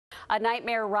A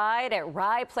nightmare ride at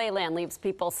Rye Playland leaves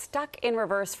people stuck in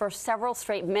reverse for several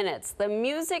straight minutes. The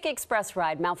Music Express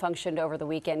ride malfunctioned over the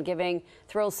weekend, giving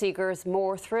thrill seekers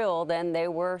more thrill than they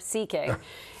were seeking.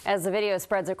 As the video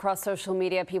spreads across social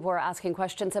media, people are asking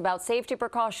questions about safety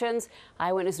precautions.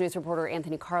 Eyewitness News reporter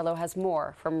Anthony Carlo has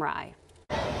more from Rye.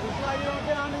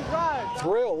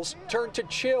 Thrills turned to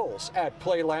chills at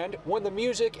Playland when the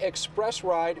Music Express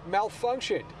ride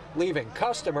malfunctioned, leaving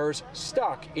customers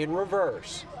stuck in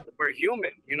reverse. We're human,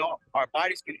 our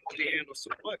bodies can only handle so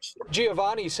much.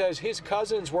 Giovanni says his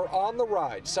cousins were on the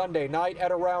ride Sunday night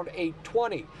at around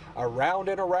 8:20. Around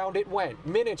and around it went,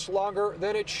 minutes longer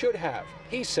than it should have.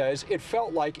 He says it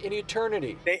felt like an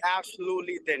eternity. They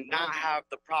absolutely did not have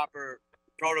the proper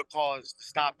protocols to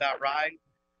stop that ride.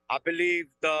 I believe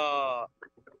the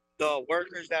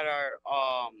workers that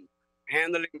are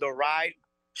handling the ride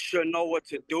should know what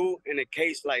to do in a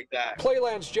case like that.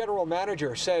 Playland's general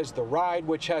manager says the ride,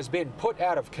 which has been put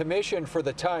out of commission for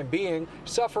the time being,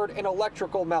 suffered an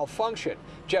electrical malfunction.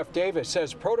 Jeff Davis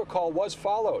says protocol was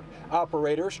followed.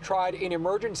 Operators tried an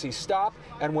emergency stop,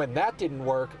 and when that didn't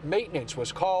work, maintenance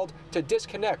was called to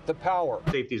disconnect the power.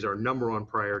 Safety is our #1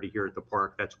 priority here at the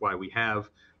park. That's why we have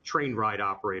trained ride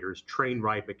operators, trained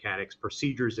ride mechanics,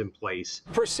 procedures in place.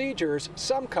 Procedures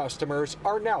some customers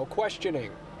are now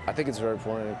questioning. I think it's very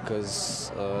important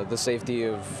because the safety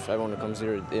of everyone who comes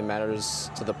here, it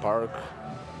matters to the park.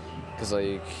 Because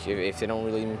if they don't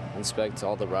really inspect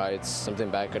all the rides, something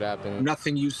bad could happen.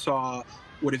 Nothing you saw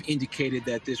would have indicated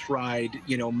that this ride,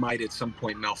 might at some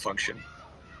point malfunction.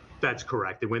 That's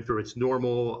correct. It went through its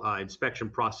normal inspection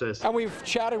process. And we've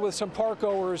chatted with some park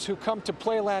goers who come to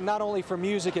Playland not only for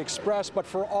Music Express, but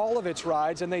for all of its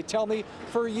rides. And they tell me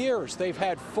for years they've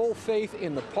had full faith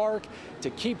in the park to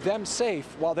keep them safe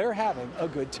while they're having a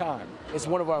good time. It's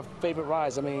one of our favorite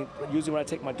rides. I mean, usually when I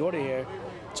take my daughter here,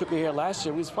 took her here last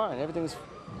year, we was fine. Everything was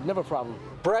never a problem.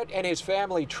 Brett and his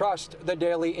family trust the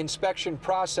daily inspection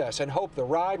process and hope the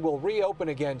ride will reopen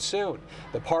again soon.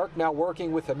 The park now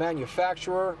working with the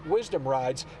manufacturer, Wisdom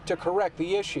Rides, to correct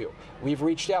the issue. We've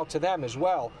reached out to them as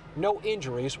well. No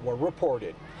injuries were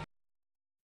reported.